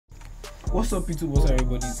What's up YouTube, what's up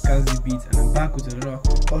everybody, it's KanziiBeats and I'm back with another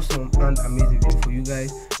awesome and amazing video for you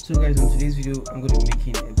guys. So guys, on today's video I'm going to be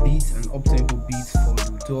making a beat, an up-tempo beat for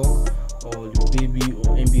Lil Durk or Lil Baby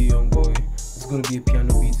or NBA Youngboy. It's going to be a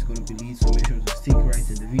piano beat, it's going to be lead, so make sure to stick right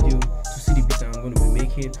in the video to see the beat that I'm going to be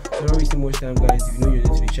making. So don't waste much time guys. If you know you're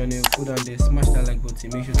new to the channel, go down there, smash that like button,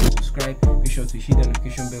 make sure to subscribe, make sure to hit the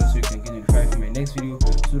notification bell so you can get notified for my next video.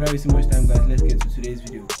 So without wasting much time guys, let's get to today's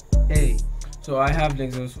video. Hey, so I have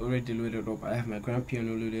Lexus already loaded up, I have my grand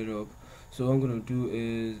piano loaded up. So what I'm gonna do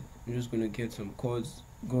is I'm just gonna get some chords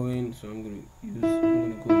going. So I'm gonna go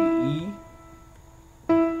with E,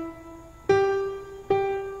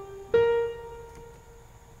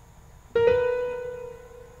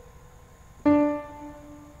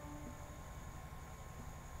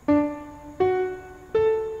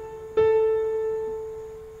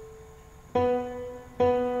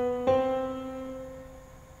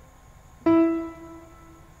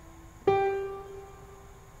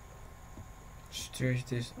 stretch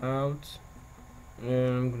this out, and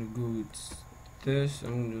I'm gonna go with this.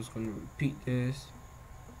 I'm just gonna repeat this.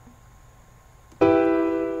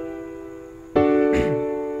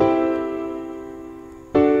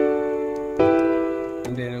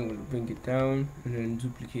 And then I'm gonna bring it down and then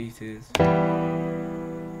duplicate it.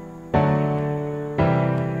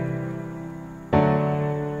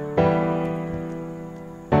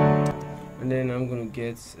 And then I'm gonna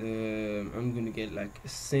get like a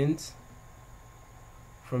synth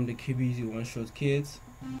from the KBZ one shot kit.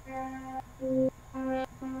 And I'm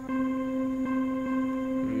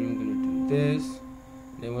gonna do this.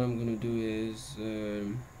 Then what I'm gonna do is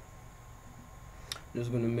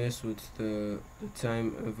just gonna mess with the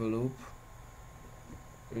time envelope.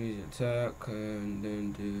 Raise attack and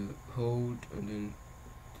then the hold and then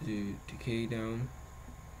the decay down.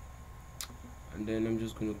 And then I'm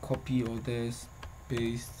just gonna copy all this,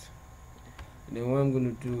 paste. And then what I'm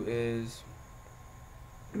gonna do is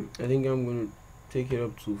I think I'm gonna take it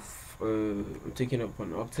up to taking up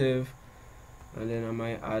an octave, and then I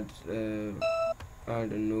might add a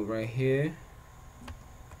note right here,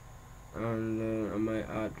 and I might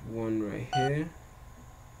add one right here.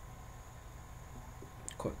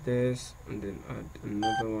 Cut this, and then add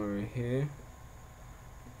another one right here,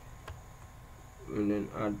 and then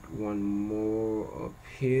add one more up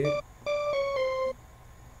here.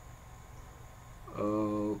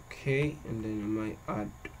 Okay, and then I might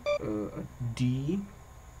add a D.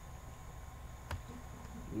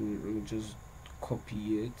 And just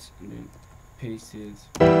copy it and then paste it.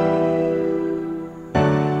 And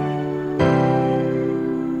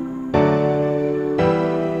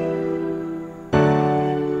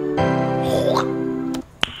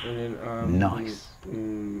then nice.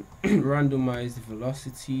 Randomize the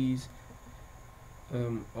velocities.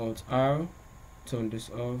 Alt R, turn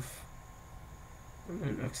this off.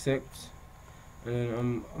 And accept, and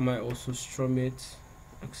then I might also strum it,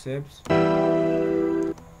 accept,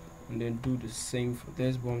 and then do the same for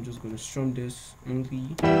this, but I'm just going to strum this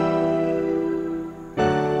only.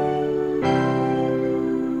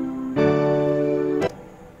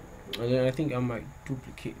 And then I think I might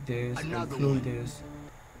duplicate this and clone this,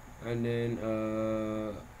 and then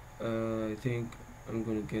I think I'm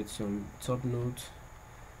going to get some top note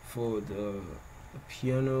for the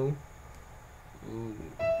piano. Ooh.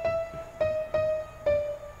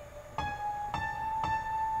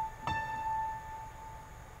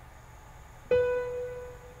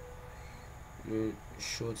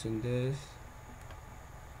 Shorten this.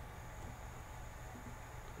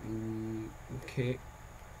 Okay.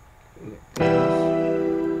 Like this.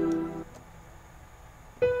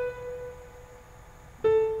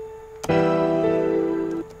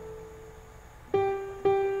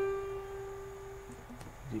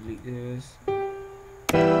 Delete this.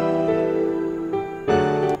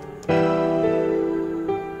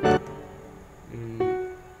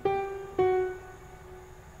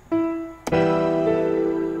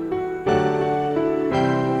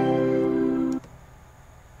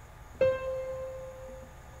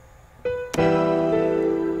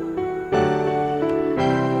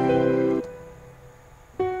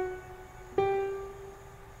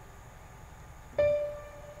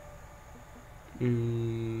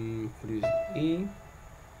 Produce E.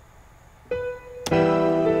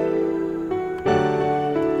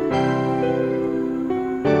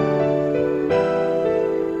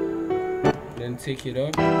 Then take it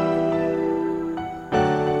up. Then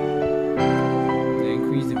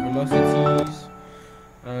increase the velocities.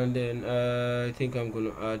 And then I think I'm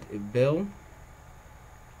gonna add a bell.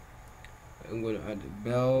 I'm gonna add a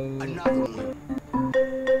bell. I'm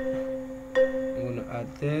gonna add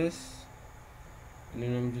this. and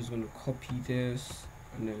then I'm just gonna copy this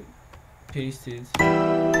and then paste it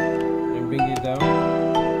and bring it down.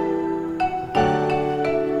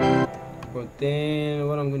 But then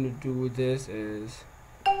what I'm gonna do with this is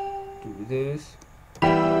do this.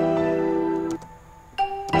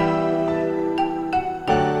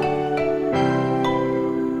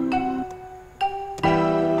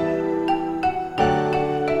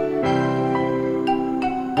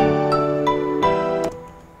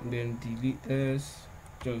 Then delete this,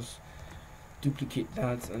 just duplicate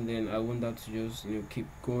that, and then I want that to just keep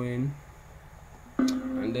going.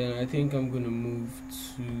 And then I think I'm gonna move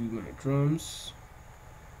to my drums,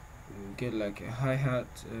 get like a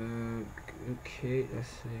hi-hat. Okay, let's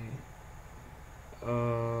see,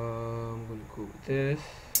 I'm gonna go with this,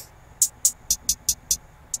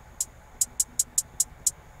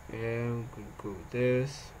 and I'm gonna go with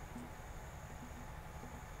this.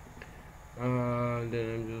 Then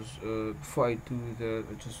I'm just before I do that,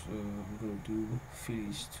 I'm gonna do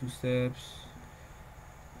finish 2 steps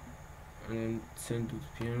and then send to the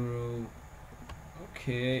piano.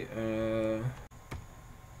 Okay,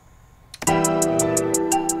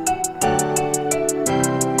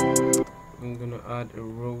 I'm gonna add a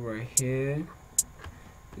row right here, and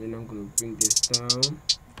then I'm gonna bring this down.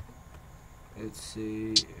 Let's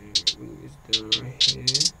see, bring this down right here.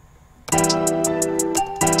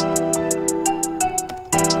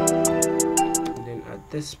 At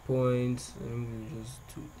this point, I'm gonna just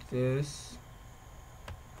do this,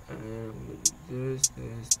 and I'm gonna do this.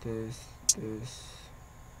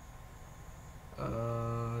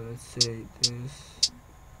 Let's say this.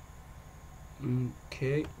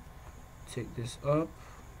 Okay, take this up,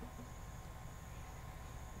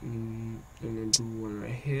 and then do one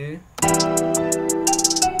right here.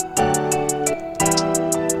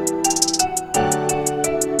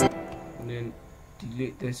 And then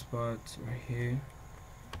delete this part right here.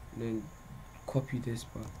 Then copy this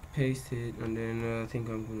part, paste it, and then I think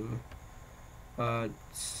I'm gonna add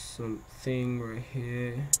something right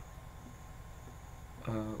here.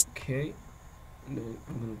 Okay, and then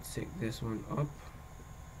I'm gonna take this one up.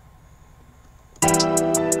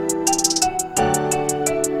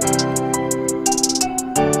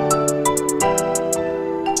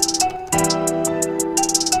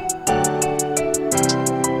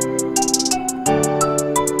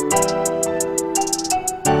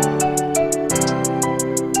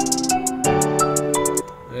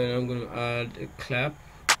 A clap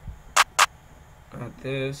at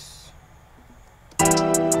this, and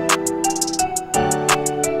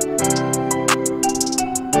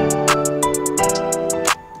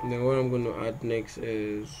then what I'm going to add next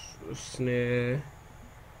is a snare.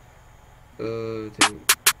 Thing.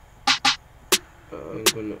 I'm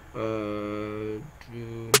going to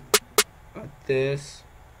do at this,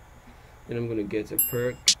 then I'm going to get a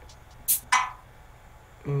perk.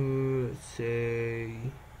 Let's say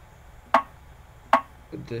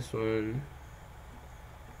this one,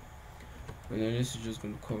 and then this is just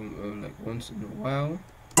gonna come like once in a while.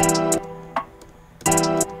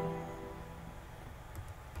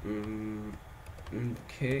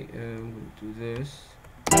 Okay, I'm gonna do this.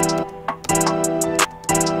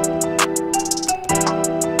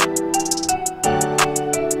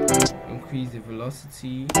 Increase the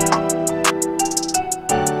velocity.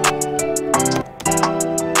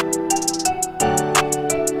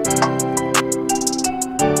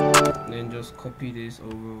 Just copy this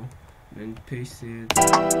over, then paste it.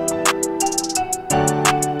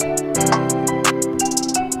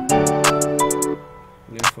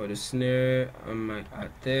 Then for the snare, I might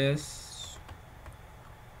add this.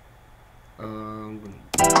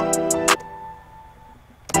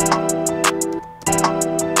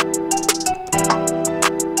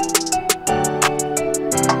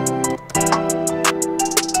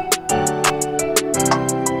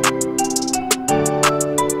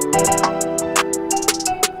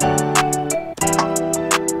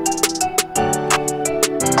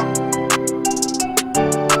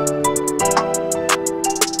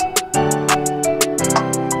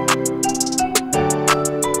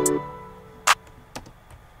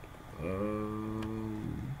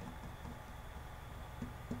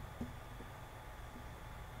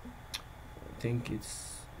 I think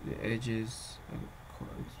it's the edges are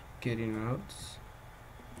getting out.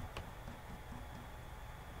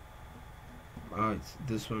 It's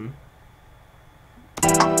this one.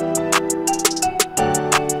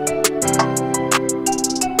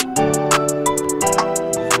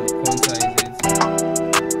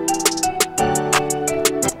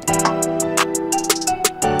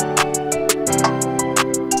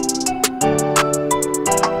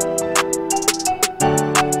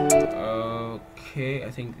 Okay,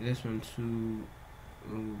 this one too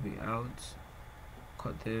will be out.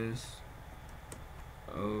 Cut this.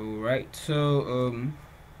 Alright, so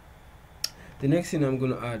the next thing I'm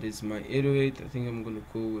gonna add is my 808. I think I'm gonna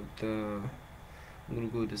go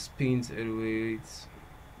with the Spins 808,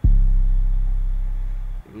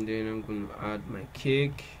 and then I'm gonna add my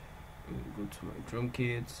kick. I'm gonna go to my drum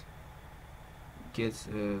kit, get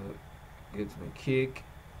my kick.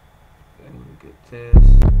 I'm gonna get this.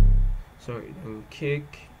 Sorry, then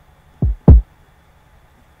kick.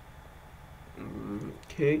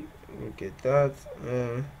 Okay, I'm gonna get that.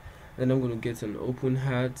 Then I'm gonna get an open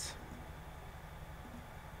hat.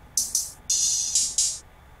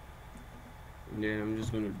 And then I'm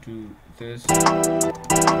just gonna do this.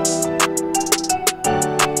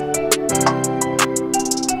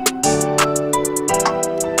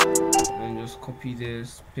 And just copy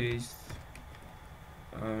this, paste.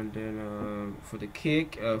 And then for the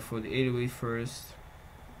kick, for the 808 first,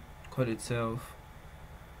 cut itself.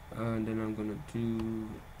 And then I'm gonna do,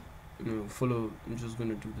 follow. I'm just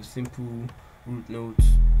gonna do the simple root notes,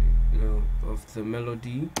 of the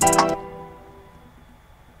melody.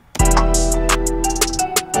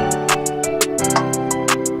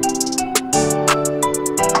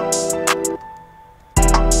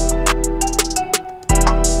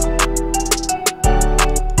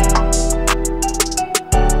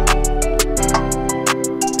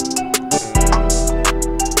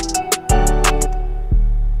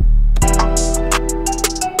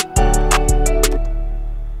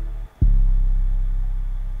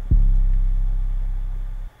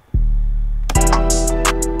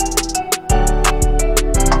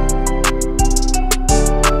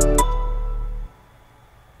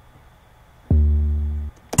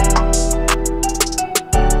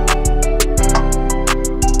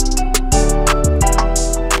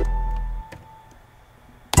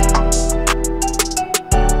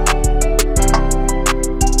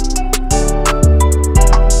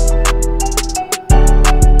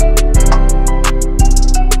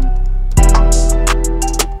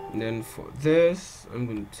 For this, I'm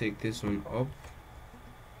going to take this one up.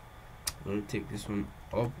 I'm going to take this one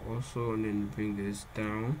up also, and then bring this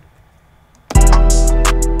down.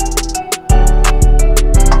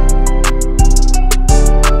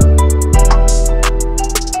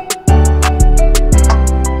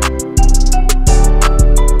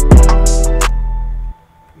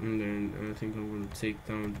 And then I think I'm going to take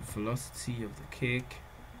down the velocity of the kick.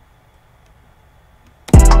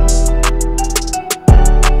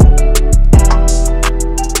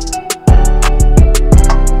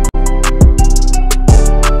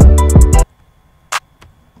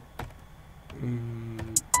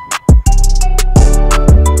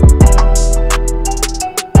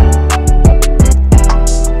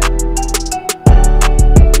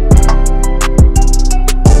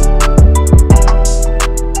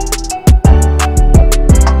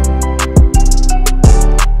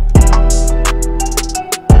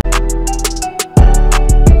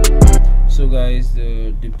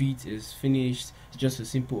 The beat is finished. It's just a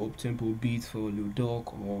simple up-tempo beat for Lil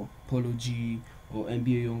Durk or Polo G or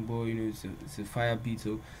NBA Youngboy. It's a fire beat.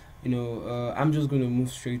 So I'm just gonna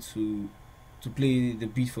move straight to play the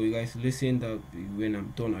beat for you guys to listen. That when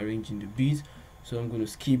I'm done arranging the beat. So I'm gonna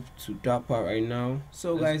skip to that part right now.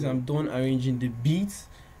 So guys, I'm done arranging the beat.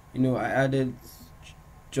 I added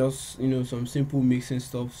just some simple mixing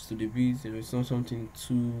stops to the beat. It's not something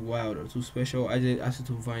too wild or too special. I did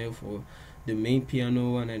acetate vinyl for the main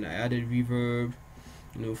piano, and then I added reverb.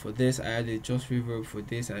 For this I added just reverb. For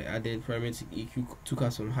this I added parametric EQ, took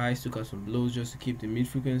out some highs, took out some lows just to keep the mid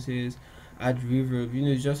frequencies, add reverb.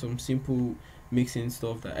 It's just some simple mixing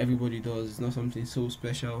stuff that everybody does. It's not something so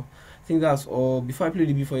special. I think that's all. Before I play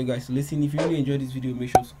the beat for you guys to listen, if you really enjoyed this video, make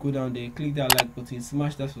sure to go down there, click that like button,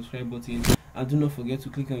 smash that subscribe button, and do not forget to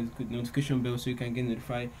click on the notification bell so you can get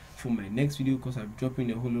notified for my next video, because I'm dropping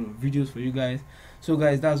a whole lot of videos for you guys. So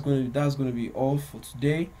guys, that's gonna be all for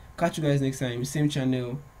today. Catch you guys next time, same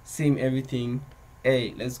channel, same everything.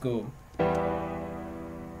 Hey, let's go.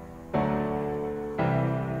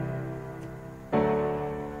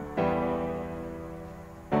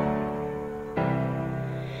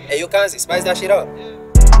 Hey, yo, Kanzi, spice that shit up.